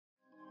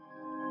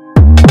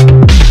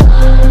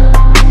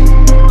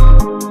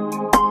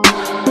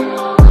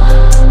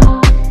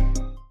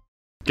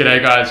G'day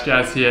guys,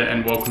 Jas here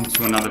and welcome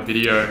to another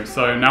video.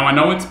 So now I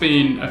know it's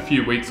been a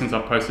few weeks since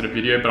I've posted a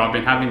video, but I've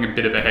been having a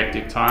bit of a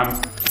hectic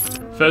time.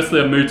 Firstly,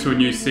 I've moved to a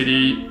new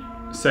city.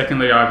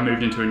 Secondly, I've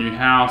moved into a new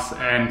house.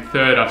 And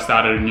third, I've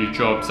started a new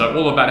job. So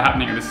all of that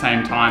happening at the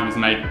same time has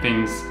made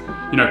things,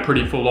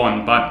 pretty full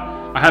on. But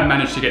I have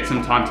managed to get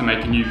some time to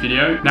make a new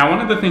video. Now,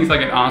 one of the things I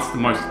get asked the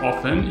most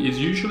often is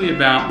usually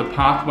about the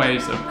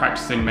pathways of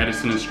practicing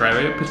medicine in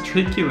Australia,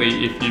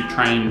 particularly if you've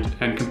trained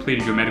and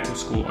completed your medical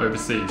school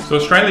overseas. So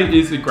Australia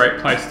is a great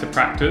place to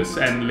practice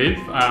and live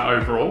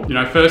overall.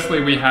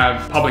 Firstly, we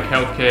have public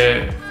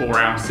healthcare for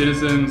our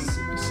citizens.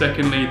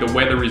 Secondly, the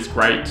weather is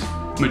great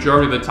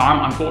majority of the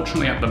time.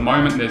 Unfortunately, at the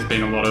moment, there's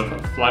been a lot of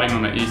flooding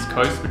on the East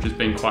Coast, which has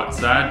been quite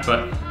sad,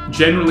 but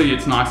generally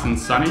it's nice and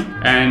sunny.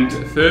 And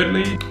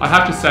thirdly, I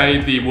have to say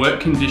the work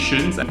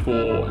conditions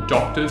for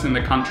doctors in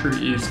the country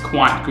is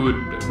quite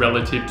good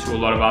relative to a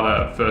lot of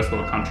other first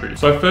world countries.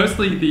 So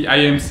firstly, the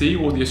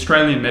AMC, or the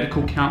Australian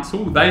Medical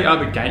Council, they are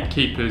the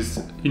gatekeepers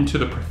into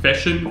the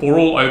profession for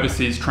all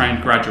overseas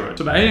trained graduates.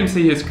 So the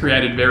AMC has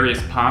created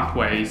various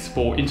pathways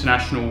for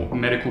international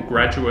medical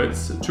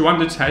graduates to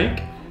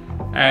undertake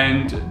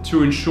and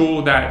to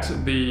ensure that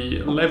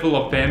the level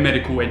of their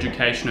medical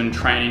education and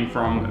training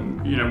from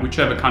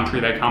whichever country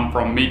they come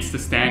from meets the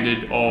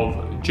standard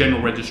of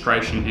general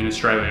registration in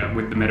Australia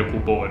with the medical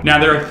board. Now,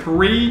 there are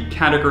three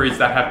categories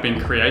that have been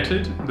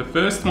created. The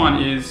first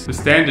one is the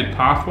standard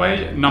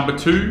pathway. Number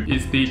two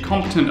is the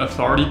competent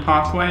authority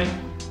pathway.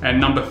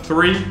 And number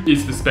three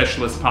is the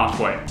specialist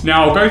pathway.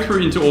 Now, I'll go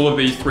through into all of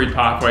these three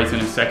pathways in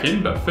a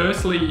second, but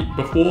firstly,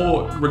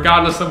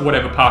 regardless of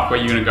whatever pathway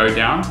you're going to go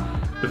down,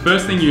 the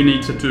first thing you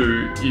need to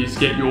do is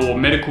get your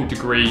medical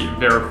degree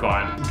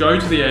verified. Go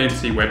to the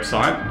AMC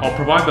website. I'll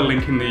provide the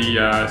link in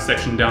the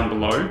section down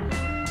below.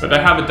 But they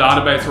have a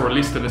database or a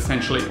list of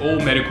essentially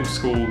all medical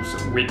schools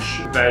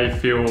which they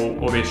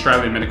feel, or the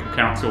Australian Medical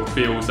Council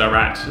feels, are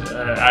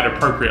at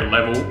appropriate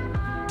level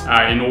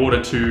in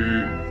order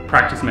to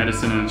practice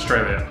medicine in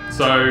Australia.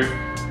 So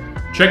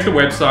check the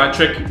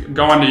website,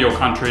 go under your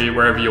country,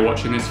 wherever you're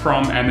watching this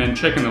from, and then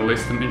check in the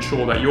list and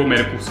ensure that your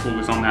medical school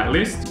is on that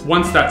list.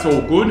 Once that's all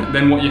good,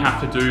 then what you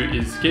have to do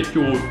is get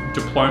your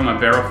diploma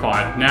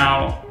verified.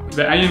 Now,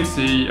 the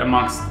AMC,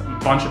 amongst a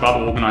bunch of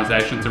other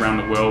organisations around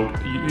the world,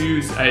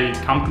 use a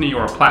company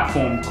or a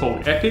platform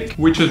called EPIC,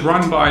 which is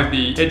run by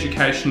the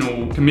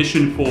Educational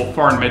Commission for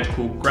Foreign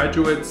Medical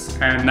Graduates,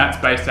 and that's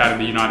based out of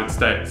the United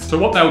States. So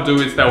what they'll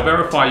do is they'll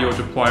verify your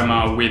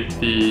diploma with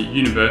the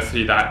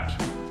university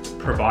that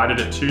provided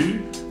it to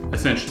you,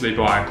 essentially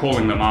by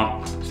calling them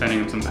up, sending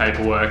them some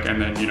paperwork,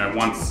 and then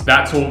once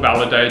that's all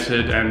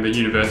validated and the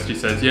university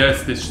says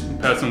yes, this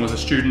person was a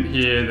student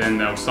here, then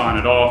they'll sign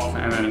it off,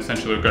 and then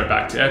essentially it'll go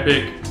back to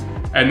EPIC.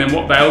 And then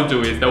what they'll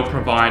do is they'll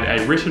provide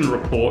a written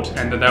report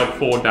and then they'll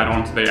forward that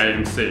on to the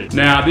AMC.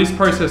 Now, this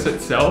process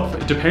itself,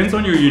 it depends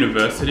on your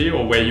university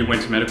or where you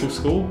went to medical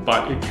school,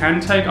 but it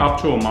can take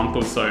up to a month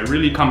or so. It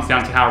really comes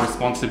down to how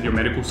responsive your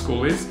medical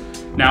school is.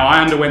 Now,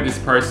 I underwent this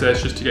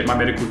process just to get my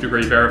medical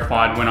degree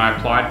verified when I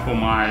applied for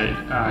my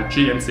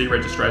GMC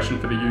registration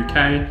for the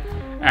UK,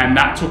 and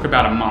that took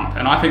about a month,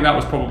 and I think that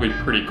was probably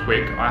pretty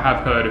quick. I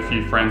have heard a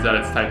few friends that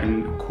it's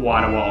taken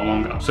quite a while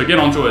longer. So get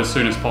onto it as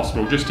soon as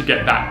possible just to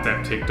get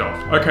that ticked off.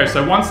 Okay,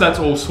 so once that's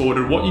all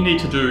sorted, what you need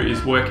to do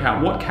is work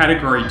out what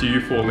category do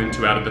you fall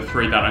into out of the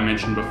three that I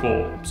mentioned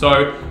before.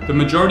 So the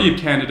majority of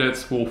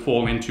candidates will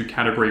fall into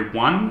category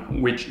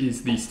 1, which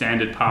is the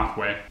standard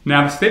pathway.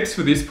 Now, the steps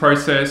for this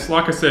process,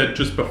 like I said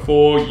just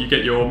before, you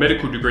get your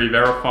medical degree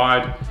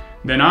verified.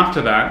 Then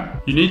after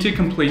that, you need to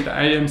complete the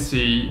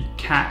AMC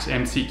CAT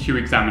MCQ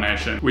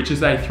examination, which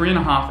is a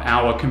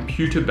 3.5-hour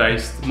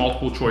computer-based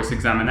multiple choice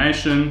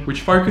examination,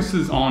 which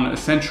focuses on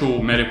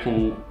essential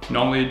medical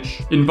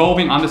knowledge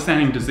involving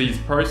understanding disease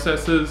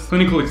processes,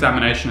 clinical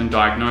examination and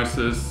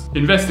diagnosis,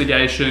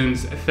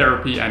 investigations,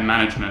 therapy and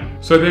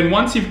management. So then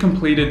once you've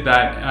completed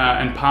that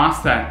and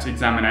passed that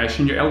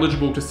examination, you're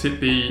eligible to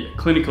sit the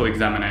clinical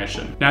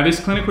examination. Now,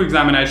 this clinical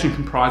examination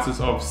comprises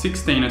of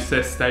 16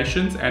 assessed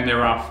stations and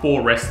there are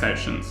 4 rest stations.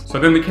 So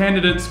then the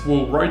candidates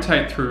will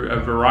rotate through a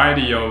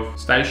variety of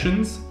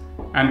stations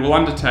and will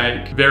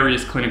undertake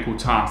various clinical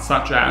tasks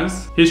such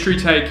as history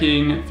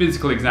taking,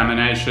 physical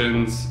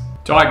examinations,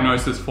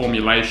 diagnosis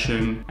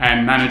formulation,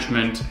 and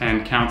management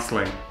and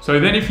counselling. So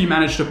then if you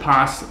manage to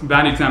pass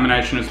that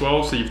examination as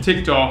well, so you've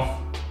ticked off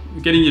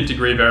getting your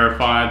degree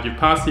verified, you've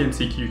passed the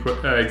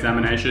MCQ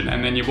examination,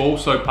 and then you've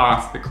also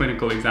passed the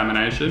clinical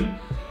examination,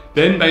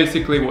 then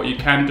basically what you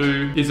can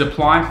do is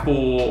apply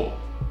for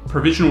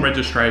provisional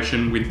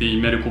registration with the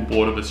Medical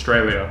Board of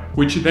Australia,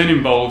 which then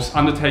involves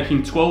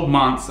undertaking 12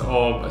 months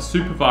of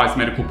supervised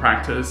medical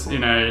practice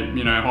in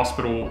a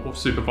hospital or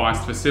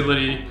supervised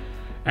facility.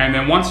 And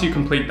then once you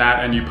complete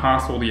that and you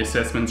pass all the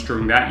assessments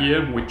during that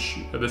year, which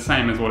are the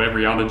same as what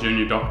every other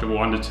junior doctor will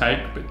undertake,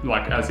 but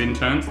like as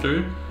interns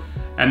do,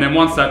 And then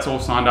once that's all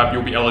signed up,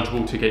 you'll be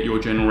eligible to get your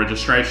general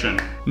registration.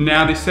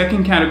 Now, the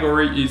second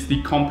category is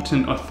the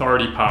competent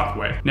authority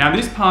pathway. Now,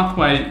 this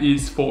pathway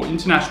is for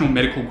international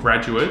medical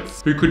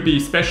graduates who could be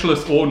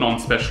specialists or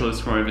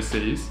non-specialists from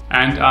overseas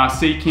and are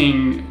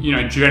seeking,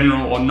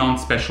 general or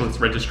non-specialist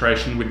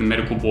registration with the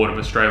Medical Board of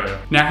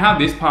Australia. Now, how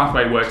this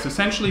pathway works,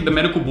 essentially the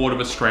Medical Board of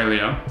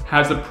Australia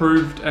has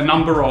approved a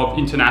number of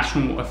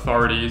international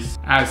authorities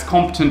as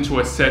competent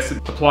to assess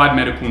applied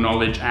medical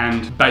knowledge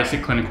and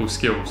basic clinical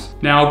skills.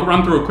 Now, I'll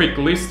run through a quick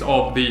list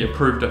of the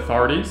approved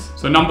authorities.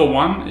 So number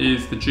one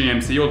is the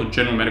GMC, or the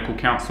General Medical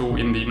Council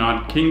in the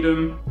United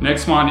Kingdom.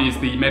 Next one is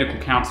the Medical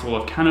Council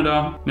of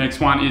Canada. Next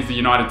one is the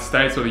United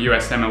States, or the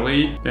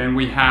USMLE. Then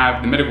we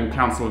have the Medical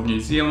Council of New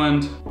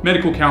Zealand,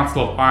 Medical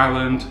Council of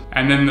Ireland,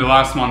 and then the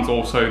last one's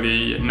also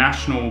the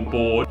National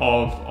Board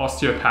of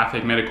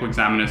Osteopathic Medical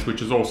Examiners,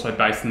 which is also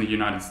based in the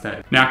United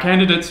States. Now,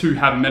 candidates who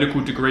have a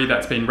medical degree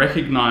that's been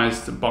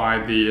recognised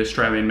by the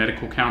Australian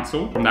Medical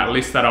Council from that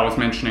list that I was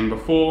mentioning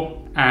before,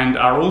 and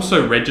are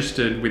also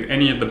registered with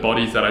any of the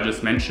bodies that I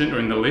just mentioned or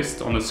in the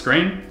list on the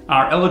screen,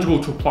 are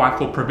eligible to apply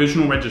for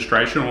provisional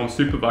registration or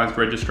supervised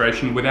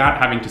registration without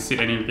having to sit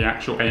any of the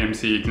actual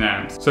AMC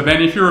exams. So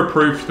then if you're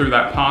approved through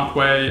that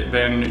pathway,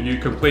 then you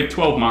complete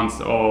 12 months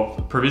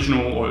of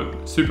provisional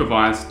or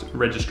supervised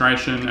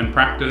registration and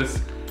practice,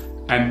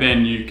 and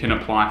then you can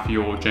apply for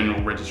your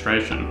general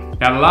registration.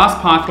 Now, the last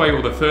pathway,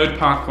 or the third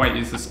pathway,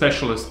 is the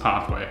specialist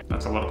pathway.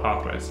 That's a lot of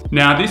pathways.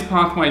 Now, this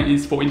pathway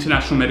is for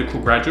international medical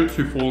graduates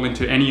who fall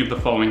into any of the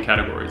following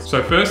categories.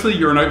 So firstly,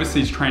 you're an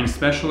overseas trained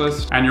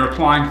specialist and you're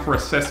applying for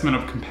assessment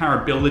of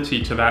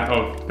comparability to that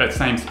of that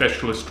same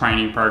specialist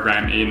training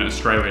program in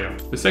Australia.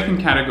 The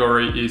second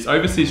category is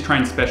overseas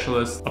trained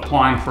specialists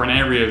applying for an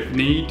area of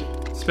need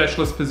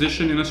specialist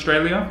position in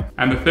Australia.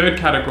 And the third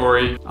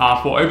category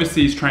are for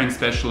overseas trained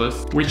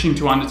specialists wishing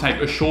to undertake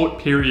a short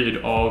period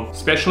of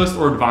specialist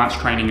or advanced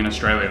training in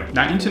Australia.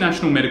 Now,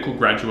 international medical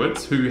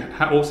graduates who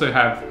also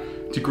have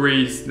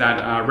degrees that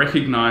are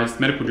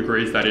recognised, medical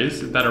degrees that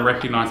is, that are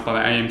recognised by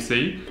the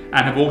AMC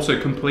and have also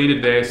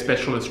completed their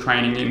specialist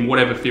training in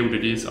whatever field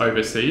it is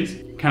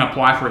overseas, can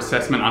apply for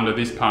assessment under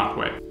this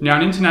pathway. Now,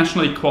 an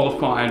internationally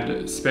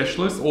qualified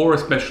specialist or a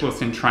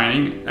specialist in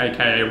training,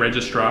 aka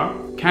registrar,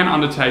 can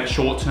undertake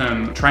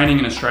short-term training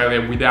in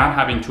Australia without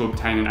having to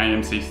obtain an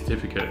AMC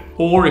certificate,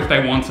 or if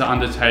they want to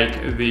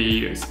undertake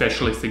the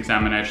specialist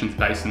examinations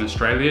based in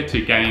Australia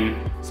to gain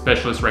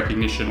specialist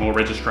recognition or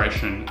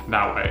registration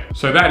that way.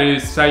 So that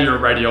is, say you're a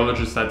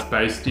radiologist that's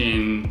based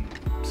in,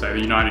 say,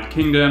 the United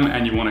Kingdom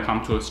and you want to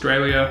come to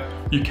Australia,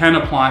 you can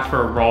apply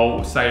for a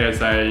role, say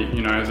as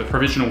a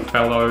provisional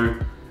fellow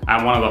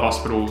at one of the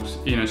hospitals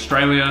in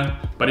Australia,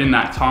 but in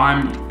that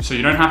time, so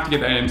you don't have to get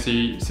the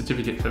AMC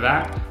certificate for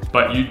that,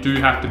 but you do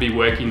have to be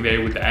working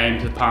there with the aim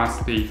to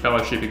pass the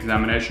fellowship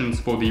examinations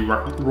for the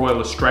Royal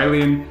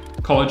Australian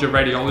College of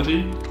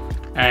Radiology,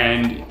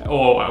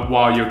 or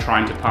while you're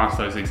trying to pass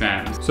those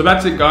exams. So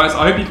that's it, guys.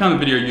 I hope you found the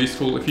video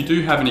useful. If you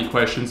do have any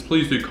questions,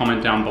 please do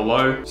comment down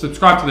below.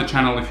 Subscribe to the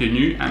channel if you're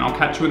new, and I'll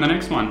catch you in the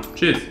next one.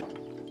 Cheers.